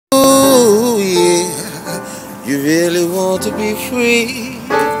You really want to be free?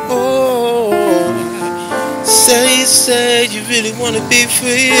 Oh, say you really want to be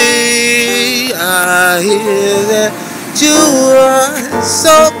free. I hear that you are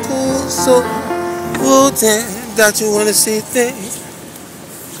so cool, so rootin', that you want to see things.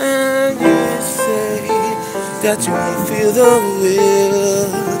 And you say that you want to feel the real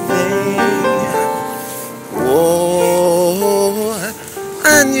thing. Whoa,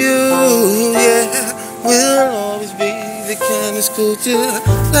 and you, yeah, will always be the kind of school you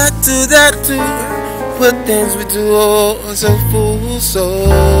like to that too. What things we do, oh, so fool, so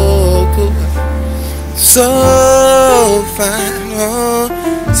cool, so fine, oh,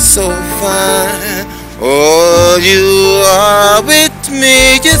 so fine. Oh, you are with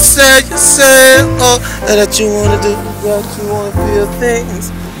me. You say, oh, that you wanna do, that you wanna feel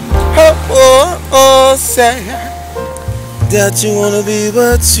things. Oh, say that you wanna be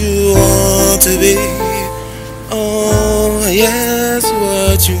what you want to be. Oh, yes,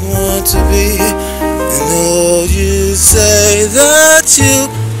 what you want to be. And oh, you say that you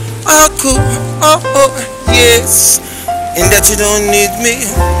are cool. Oh, yes, and that you don't need me.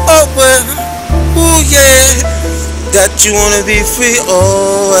 Oh, well, ooh, yeah, that you wanna be free.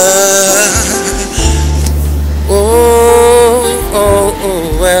 Oh,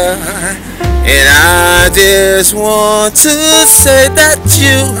 well, and I just want to say that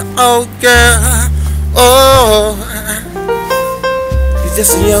you, oh girl, oh, you're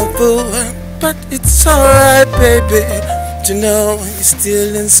just a young fool, but it's alright, baby, to know you're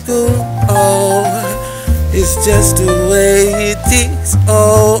still in school. Oh, it's just the way it is.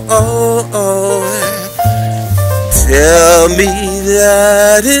 Oh, tell me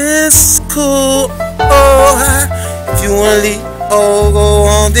that it's cool. Oh, if you wanna leave, oh, go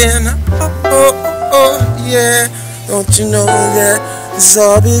on then. Oh, yeah. Don't you know that it's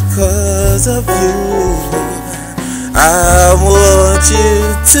all because of you? I want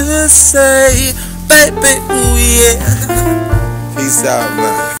you to say, baby, ooh, yeah. Peace out,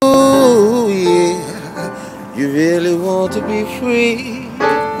 man. Ooh, yeah. You really want to be free?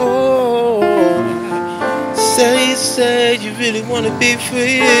 Oh, say you really want to be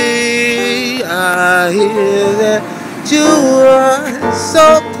free. I hear that you are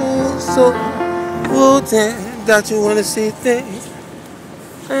so cool, so rootin', that you want to see things.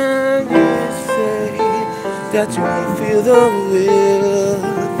 And you say that you want to feel the real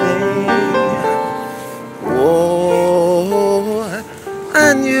thing. Whoa,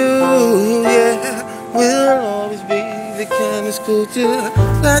 and you, yeah, will always be the kind of school you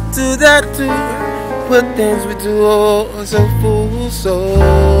like to that too. What things we do, oh, so fool, so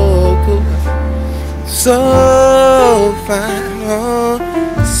cool, so fine, oh,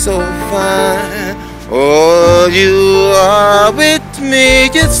 so fine. Oh, you are with me.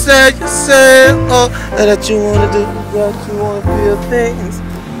 You say, oh, that you wanna do, that you wanna feel things.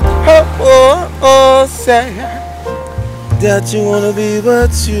 Oh, say that you wanna be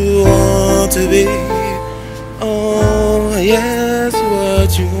what you want to be. Oh, yes,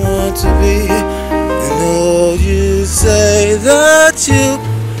 what you want to be. And oh, you say that you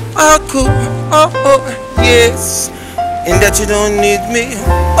are cool. Oh, yes, and that you don't need me.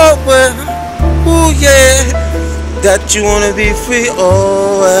 Oh, well, ooh, yeah, that you wanna be free.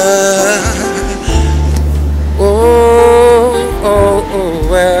 Oh,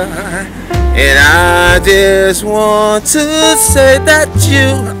 well, and I just want to say that you,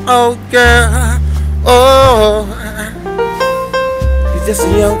 oh girl, oh, you're just a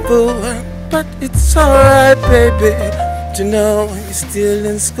young fool, but it's alright, baby, to know you're still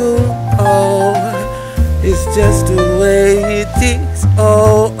in school. Oh, it's just the way it is.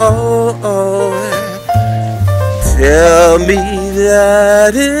 Oh, tell me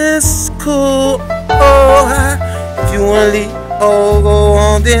that it's cool. Oh, if you wanna leave, oh, go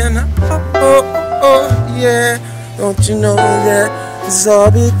on then. Oh, yeah, don't you know that it's all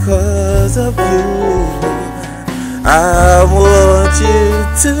because of you? I want you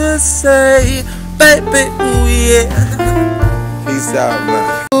to say, baby, ooh, yeah. Peace out,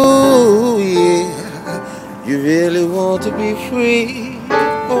 man. Ooh, yeah. You really want to be free?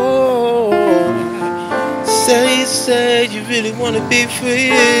 Oh, say you really want to be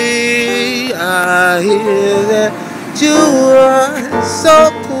free. I hear that you are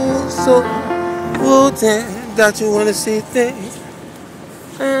so cool, so rootin', that you want to see things.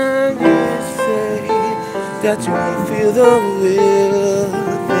 And you say that you want to feel the real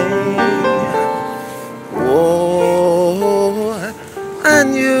thing. Whoa,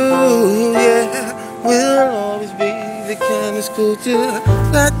 and you, yeah, will always be the kind of school you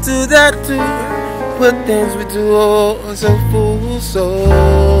like to that too. What things we do, oh, so fool, so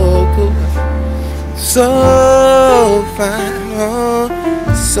cool, so fine, oh,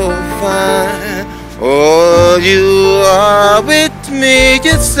 so fine. Oh, you are with me.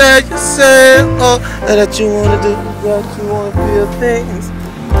 You say, oh, that you wanna do, that you wanna feel things.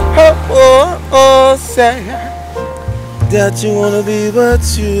 Oh, say that you wanna be what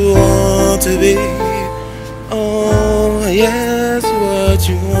you want to be. Oh, yes, what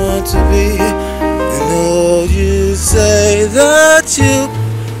you want to be. And oh, you say that you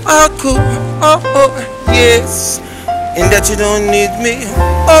are cool. Oh, yes, and that you don't need me.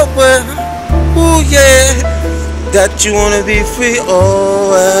 Oh, well, oh, yeah, that you wanna be free.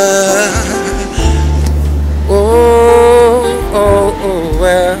 Oh, well, oh,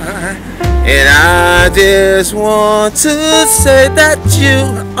 well. And I just want to say that you,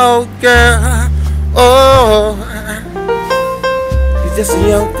 oh, girl, oh, you're just a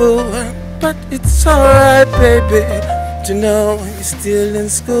young fool, but it's alright, baby, to know you're still in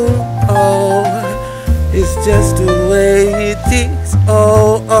school. Oh, it's just the way it is.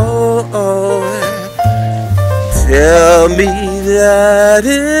 Oh, tell me that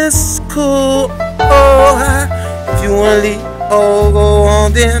it's cool. Oh, if you wanna leave, oh, go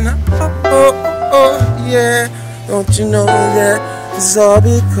on then. Oh, yeah. Don't you know that it's all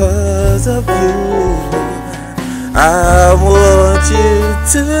because of you? I want you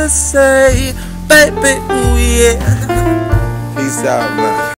to say, baby, ooh, yeah. Peace out, man.